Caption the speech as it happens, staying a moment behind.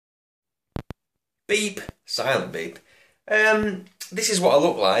Beep, silent beep. This is what I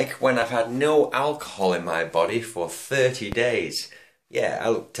look like when I've had no alcohol in my body for 30 days. Yeah, I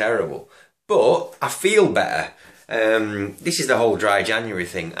look terrible, but I feel better. This is the whole dry January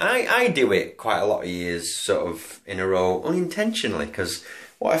thing. I do it quite a lot of years sort of in a row unintentionally, because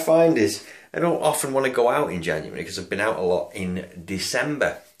what I find is I don't often want to go out in January because I've been out a lot in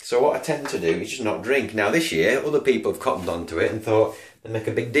December. So what I tend to do is just not drink. Now this year other people have cottoned onto it and thought they'd make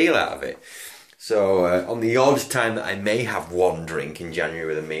a big deal out of it. So on the odd time that I may have one drink in January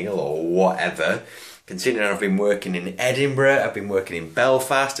with a meal or whatever, considering I've been working in Edinburgh, I've been working in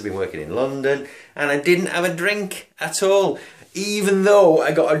Belfast, I've been working in London, and I didn't have a drink at all, even though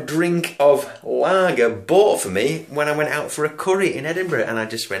I got a drink of lager bought for me when I went out for a curry in Edinburgh, and I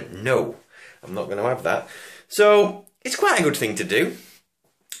just went, no, I'm not going to have that. So it's quite a good thing to do.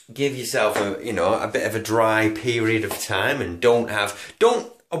 Give yourself a bit of a dry period of time, and don't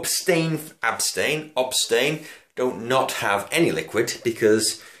abstain, don't not have any liquid,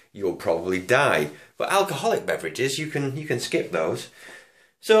 because you'll probably die. But alcoholic beverages, you can skip those.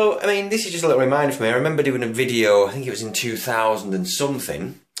 So, I mean, this is just a little reminder for me. I remember doing a video, I think it was in 2000 and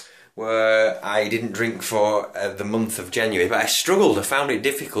something, where I didn't drink for the month of January, but I struggled. I found it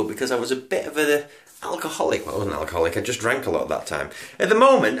difficult because I was a bit of an alcoholic. Well, I wasn't alcoholic, I just drank a lot at that time. At the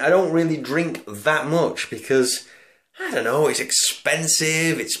moment, I don't really drink that much because, I don't know, it's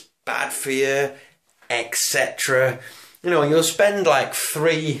expensive, it's bad for you, etc. You know, you'll spend like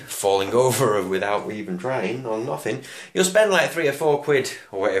falling over without even trying, or nothing. You'll spend like 3 or 4 quid,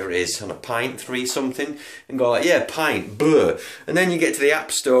 or whatever it is, on a pint, 3 something, and go like, yeah, pint, blur. And then you get to the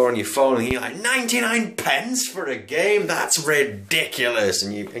app store on your phone and you're like, 99 pence for a game? That's ridiculous.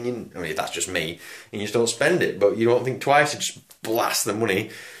 And I mean, that's just me, and you just don't spend it, but you don't think twice, you just blast the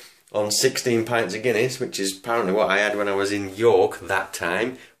money on 16 pints of Guinness, which is apparently what I had when I was in York that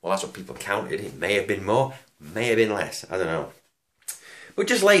time. Well, that's what people counted. It may have been more, may have been less, I don't know. But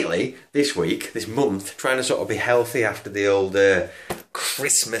just lately, this week, this month, trying to sort of be healthy after the old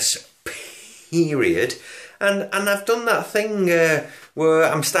Christmas period, and I've done that thing where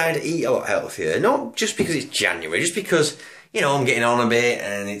I'm starting to eat a lot healthier. Not just because it's January, just because, you know, I'm getting on a bit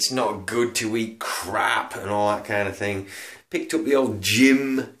and it's not good to eat crap and all that kind of thing. Picked up the old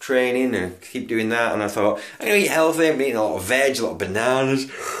gym training and keep doing that, and I thought, I'm going to eat healthy. I'm eating a lot of veg, a lot of bananas.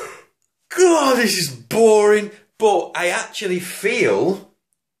 God, this is boring. But I actually feel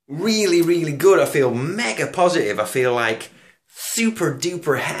really, really good. I feel mega positive. I feel like super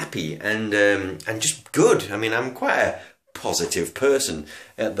duper happy and just good. I mean, I'm quite a positive person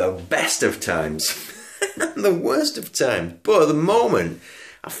at the best of times and the worst of times. But at the moment,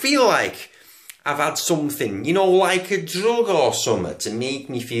 I feel like I've had something, you know, like a drug or something to make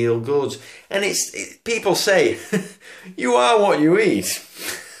me feel good. And people say, you are what you eat.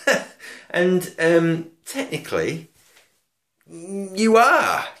 And technically, you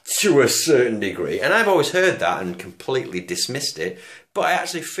are to a certain degree. And I've always heard that and completely dismissed it. But I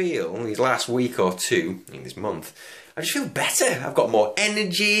actually feel, in these last week or two, in this month, I just feel better. I've got more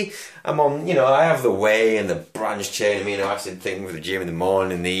energy. I'm on, you know, I have the whey and the branched chain amino acid thing with the gym in the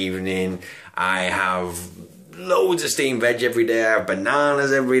morning, in the evening. I have loads of steamed veg every day. I have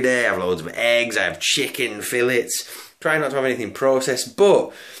bananas every day. I have loads of eggs. I have chicken fillets. Try not to have anything processed,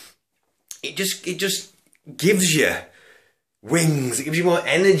 but it just gives you wings. It gives you more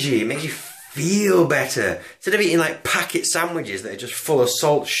energy. It makes you feel better. Instead of eating like packet sandwiches that are just full of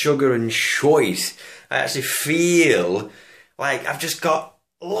salt, sugar and choice, I actually feel like I've just got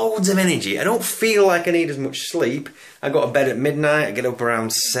loads of energy. I don't feel like I need as much sleep. I go to bed at midnight, I get up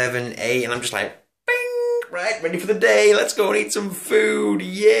around 7, 8, and I'm just like, bing, right, ready for the day, let's go and eat some food,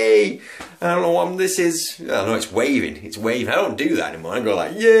 yay. I don't know what this is. I don't know, it's waving, it's waving. I don't do that anymore. I go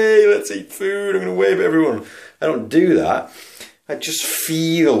like, yay, let's eat food, I'm going to wave at everyone. I don't do that. I just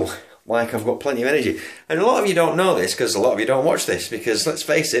feel like I've got plenty of energy. And a lot of you don't know this because a lot of you don't watch this, because let's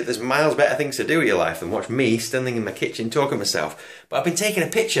face it, there's miles better things to do with your life than watch me standing in my kitchen talking to myself. But I've been taking a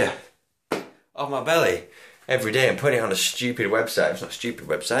picture of my belly every day and putting it on a stupid website. It's not a stupid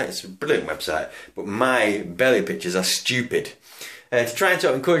website, it's a brilliant website, but my belly pictures are stupid. To try and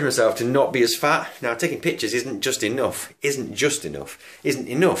sort of encourage myself to not be as fat. Now, taking pictures isn't enough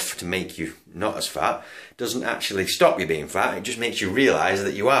to make you not as fat. Doesn't actually stop you being fat, it just makes you realise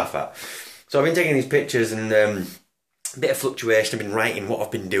that you are fat. So I've been taking these pictures and a bit of fluctuation. I've been writing what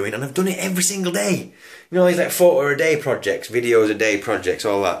I've been doing, and I've done it every single day. You know, these like photo a day projects, videos a day projects,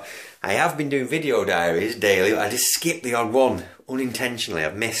 all that. I have been doing video diaries daily, but I just skipped the odd one unintentionally.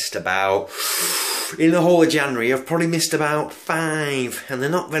 I've missed about, in the whole of January, I've probably missed about 5, and they're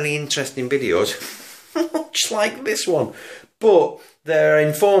not very interesting videos, much like this one. But They're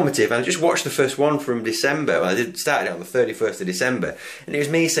informative. I just watched the first one from December. Well, I started it on the 31st of December. And it was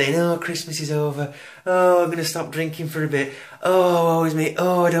me saying, oh, Christmas is over. Oh, I'm going to stop drinking for a bit. Oh, woe is me.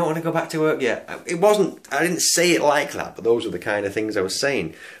 Oh, I don't want to go back to work yet. It wasn't, I didn't say it like that, but those were the kind of things I was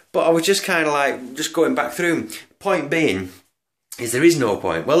saying. But I was just kind of like, just going back through them. Point being, is there is no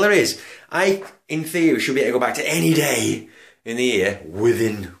point. Well, there is. I, in theory, should be able to go back to any day in the year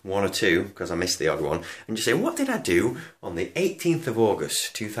within 1 or 2, because I missed the odd one, and just say, what did I do on the 18th of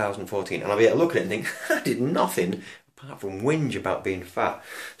August 2014? And I'll be able to look at it and think, I did nothing apart from whinge about being fat.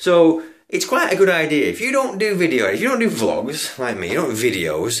 So it's quite a good idea. If you don't do video, if you don't do vlogs like me, you don't do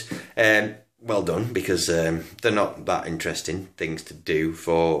videos, well done, because they're not that interesting things to do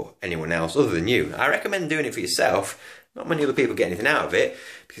for anyone else other than you. I recommend doing it for yourself. Not many other people get anything out of it,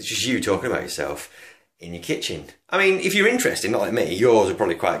 because it's just you talking about yourself in your kitchen. I mean, if you're interested, not like me, yours are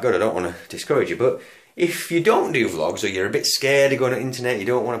probably quite good, I don't want to discourage you, but if you don't do vlogs, or you're a bit scared of going on the internet, you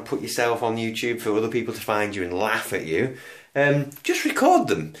don't want to put yourself on YouTube for other people to find you and laugh at you, just record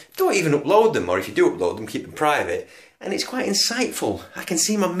them. Don't even upload them, or if you do upload them, keep them private. And it's quite insightful. I can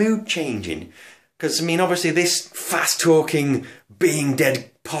see my mood changing. Because, I mean, obviously this fast-talking, being dead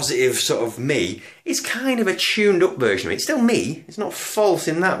positive sort of me is kind of a tuned-up version of it. It's still me. It's not false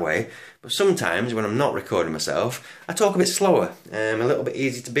in that way. But sometimes, when I'm not recording myself, I talk a bit slower. I'm a little bit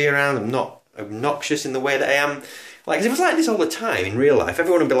easy to be around. I'm not obnoxious in the way that I am. Like, if it was like this all the time in real life,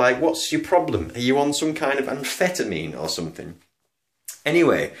 everyone would be like, what's your problem? Are you on some kind of amphetamine or something?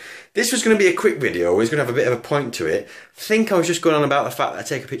 Anyway, this was going to be a quick video. It was going to have a bit of a point to it. I think I was just going on about the fact that I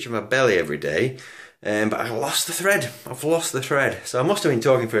take a picture of my belly every day. But I lost the thread. I've lost the thread. So I must have been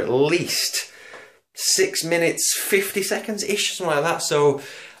talking for at least 6 minutes, 50 seconds-ish, something like that. So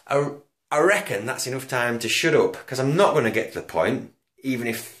I reckon that's enough time to shut up, because I'm not going to get to the point, even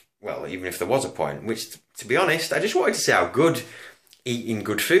if there was a point, which, to be honest, I just wanted to see how good eating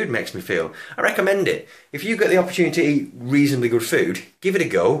good food makes me feel. I recommend it. If you get the opportunity to eat reasonably good food, give it a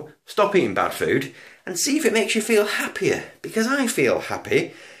go, stop eating bad food, and see if it makes you feel happier, because I feel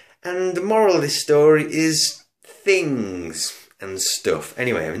happy. And the moral of this story is things and stuff.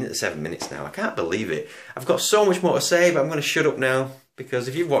 Anyway, I'm in at 7 minutes now. I can't believe it. I've got so much more to say, but I'm going to shut up now, because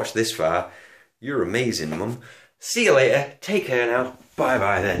if you've watched this far, you're amazing, Mum. See you later. Take care now.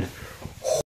 Bye-bye then.